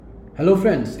Hello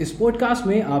friends, इस podcast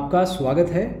में आपका स्वागत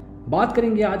है। बात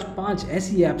करेंगे आज 5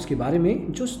 ऐसी ऐप्स के बारे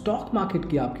में जो स्टॉक मार्केट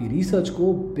की आपकी रिसर्च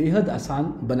को बेहद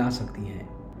आसान बना सकती हैं।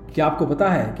 क्या आपको पता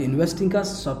है कि इन्वेस्टिंग का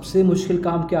सबसे मुश्किल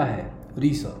काम क्या है?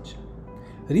 Research.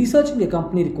 Researching a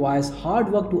company requires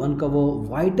hard work to uncover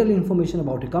vital information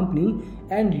about a company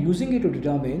and using it to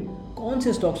determine कौन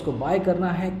से स्टॉक्स को बाय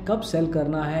करना है, कब सेल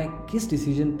करना है, किस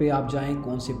डिसीजन पे आप जाएं,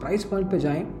 कौन से प्राइस पॉइंट पे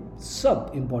जाएं,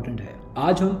 सब इंपॉर्टेंट है।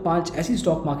 आज हम 5 ऐसी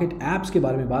स्टॉक मार्केट ऐप्स के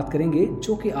बारे में बात करेंगे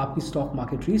जो कि आपकी स्टॉक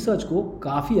मार्केट रिसर्च को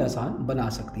काफ़ी आसान बना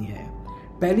सकती हैं।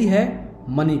 पहली है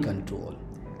मनी कंट्रोल।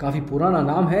 काफ़ी पुराना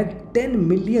नाम है, 10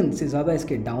 मिलियन से ज़्यादा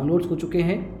इसके डाउनलोड्स हो चुके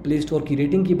हैं। प्ले स्टोर की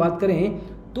रेटिंग की बात करें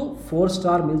तो 4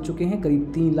 स्टार मिल चुके हैं,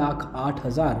 करीब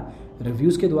 3,08,000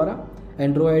 रिव्यूज़ के द्वारा।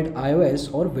 एंड्रॉयड,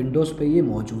 iOS और विंडोज़ पे ये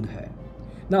मौजूद है।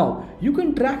 Now you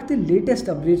can track the latest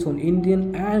updates on Indian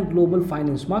and global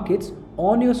finance markets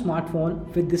on your smartphone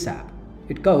with this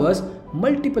app. It covers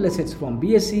multiple assets from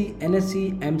BSE, NSE,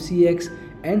 MCX,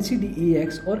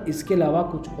 NCDEX और इसके अलावा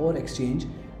कुछ और एक्सचेंज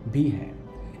भी हैं।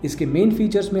 इसके मेन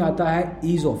फीचर्स में आता है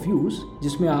ईज ऑफ यूज़,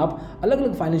 जिसमें आप अलग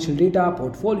अलग financial data,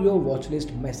 portfolio, watch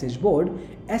list, message board,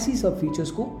 ऐसी सब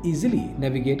फीचर्स को ईजिली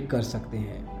नेविगेट कर सकते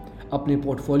हैं। अपने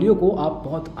पोर्टफोलियो को आप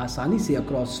बहुत आसानी से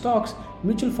across stocks,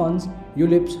 mutual funds,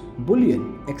 ULIPs,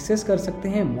 Boolean access कर सकते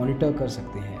हैं, मॉनिटर कर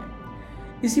सकते हैं।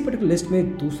 इसी पर्टिकुलर लिस्ट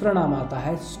में दूसरा नाम आता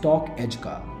है स्टॉक एज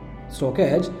का। स्टॉक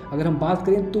एज अगर हम बात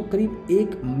करें तो करीब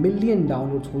 1 मिलियन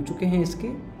डाउनलोड्स हो चुके हैं इसके।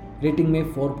 रेटिंग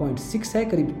में 4.6 है,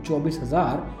 करीब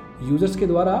 24,000 यूजर्स के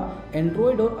द्वारा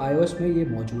एंड्रॉयड और iOS में ये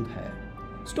मौजूद है।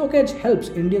 Stock as helps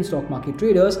Indian stock market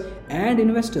traders and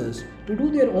investors to do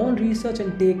their own research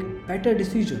and take better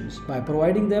decisions by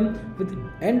providing them with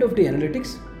end of day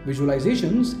analytics,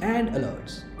 visualisations and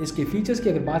alerts. इसके features की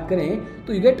अगर बात करें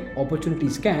तो यू गेट अपॉर्चुनिटी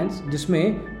स्कैन्स,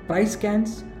 जिसमें price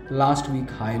scans, last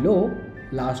week high low,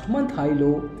 last month high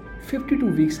low,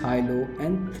 52 weeks high low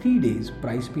and 3 days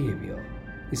price behaviour.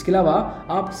 इसके अलावा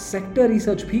आप सेक्टर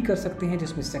रिसर्च भी कर सकते हैं,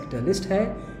 जिसमें सेक्टर लिस्ट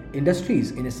है,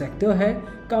 इंडस्ट्रीज इन ए सेक्टर है,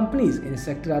 कंपनीज इन ए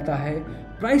सेक्टर आता है,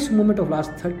 price movement of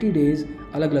last 30 days,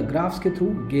 अलग अलग ग्राफ्स के थ्रू,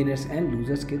 गेनर्स एंड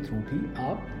लूजर्स के थ्रू भी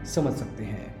आप समझ सकते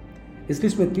हैं। इस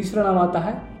लिस्ट में तीसरा नाम आता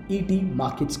है ET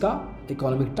मार्केट्स का।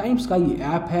 इकोनॉमिक टाइम्स का ये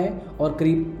ऐप है और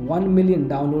करीब 1 मिलियन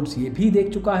डाउनलोड्स ये भी देख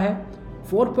चुका है।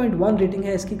 4.1 रेटिंग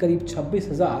है इसकी, करीब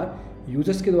 26,000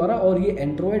 यूजर्स के द्वारा, और ये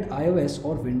एंड्रॉयड, iOS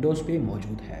और विंडोज़ पे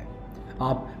मौजूद है।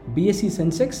 आप BSE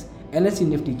sensex, NSE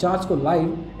Nifty charts को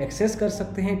लाइव एक्सेस कर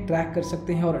सकते हैं, ट्रैक कर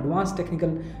सकते हैं और एडवांस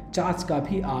टेक्निकल चार्ट्स का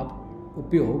भी आप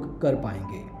उपयोग कर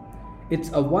पाएंगे।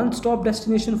 It's a one stop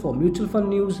destination for mutual fund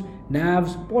news, NAVs,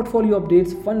 portfolio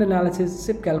updates, fund analysis,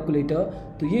 SIP calculator.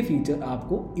 तो ये फीचर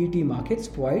आपको ET मार्केट्स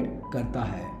प्रोवाइड करता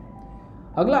है।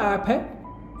 अगला ऐप है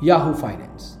याहू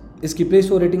फाइनेंस। इसकी प्ले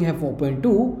स्टोर रेटिंग है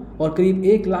 4.2 और करीब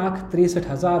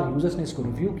 1,63,000 यूजर्स ने इसको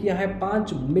रिव्यू किया है।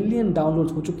 5 मिलियन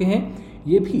डाउनलोड्स हो चुके हैं।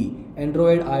 ये भी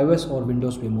एंड्रॉयड, iOS और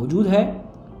विंडोज़ पे मौजूद है।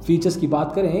 फीचर्स की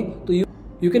बात करें तो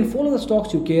you can follow the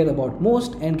stocks you care about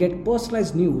most and gate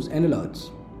personalised news and alerts.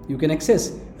 You can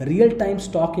access real time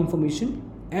stock information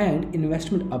and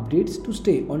investment updates to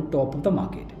stay on top of the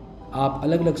market. आप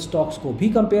अलग अलग stocks को भी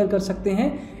compare कर सकते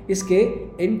हैं इसके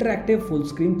interactive full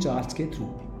screen charts के थ्रू।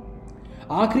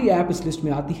 आखिरी ऐप इस लिस्ट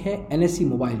में आती है NSE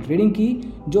मोबाइल ट्रेडिंग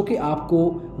की, जो कि आपको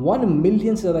 1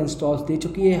 मिलियन से ज़्यादा इंस्टॉल्स दे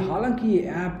चुकी है। हालांकि ये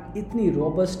ऐप इतनी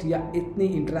रोबस्ट या इतनी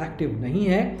इंटरैक्टिव नहीं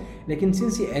है, लेकिन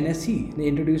सिंस ये NSE ने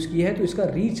इंट्रोड्यूस की है तो इसका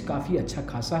रीच काफ़ी अच्छा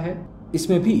खासा है।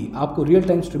 इसमें भी आपको रियल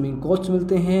टाइम स्ट्रीमिंग कोड्स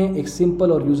मिलते हैं, एक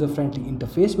सिंपल और यूज़र फ्रेंडली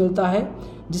इंटरफेस मिलता है,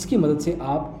 जिसकी मदद से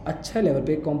आप अच्छे लेवल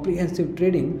पे कॉम्प्रिहेंसिव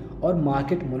ट्रेडिंग और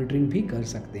मार्केट मॉनिटरिंग भी कर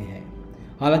सकते हैं।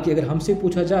 हालांकि अगर हमसे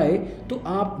पूछा जाए तो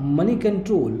आप मनी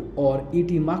कंट्रोल और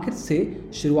ET मार्केट से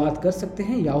शुरुआत कर सकते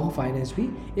हैं। याहू फाइनेंस भी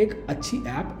एक अच्छी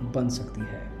ऐप बन सकती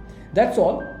है। That's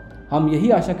all. हम यही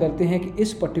आशा करते हैं कि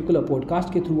इस पर्टिकुलर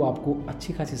पॉडकास्ट के थ्रू आपको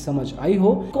अच्छी खासी समझ आई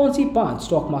हो कौन सी 5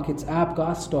 स्टॉक मार्केट्स ऐप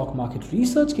का स्टॉक मार्केट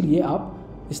रिसर्च के लिए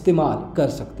आप इस्तेमाल कर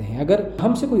सकते हैं। अगर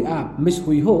हमसे कोई ऐप मिस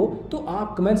हुई हो तो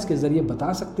आप कमेंट्स के जरिए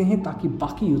बता सकते हैं, ताकि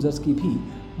बाकी यूजर्स की भी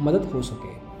मदद हो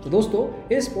सके। तो दोस्तों,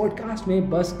 इस पॉडकास्ट में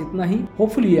बस इतना ही।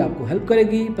 होपफुली ये आपको हेल्प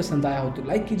करेगी। पसंद आया हो तो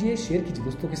लाइक कीजिए, शेयर कीजिए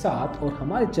दोस्तों के साथ और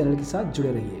हमारे चैनल के साथ जुड़े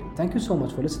रहिए। Thank you so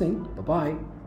much for listening. Bye bye.